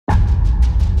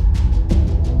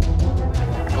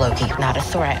Loki, not a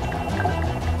threat.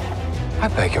 I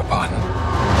beg your pardon?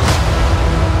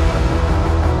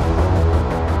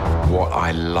 What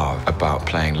I love about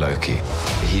playing Loki,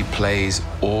 he plays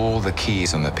all the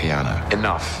keys on the piano.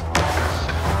 Enough.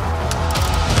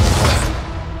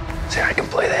 See, I can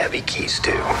play the heavy keys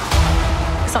too.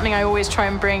 Something I always try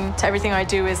and bring to everything I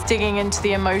do is digging into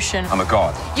the emotion. I'm a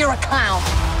god. You're a clown.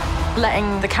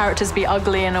 Letting the characters be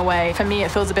ugly in a way. For me,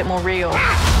 it feels a bit more real.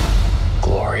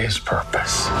 Glorious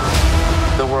purpose.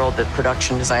 The world that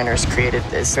production designers created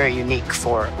is very unique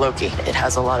for Loki. It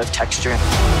has a lot of texture.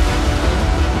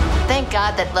 Thank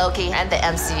God that Loki and the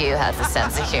MCU has a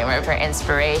sense of humor for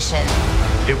inspiration.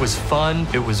 It was fun,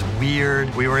 it was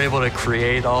weird. We were able to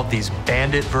create all these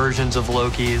bandit versions of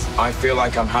Lokis. I feel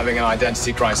like I'm having an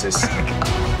identity crisis.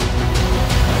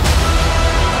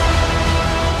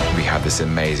 We have this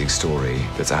amazing story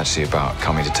that's actually about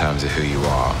coming to terms with who you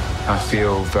are. I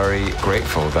feel very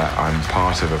grateful that I'm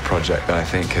part of a project that I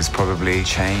think has probably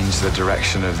changed the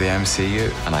direction of the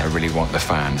MCU. And I really want the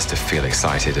fans to feel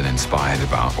excited and inspired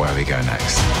about where we go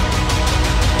next.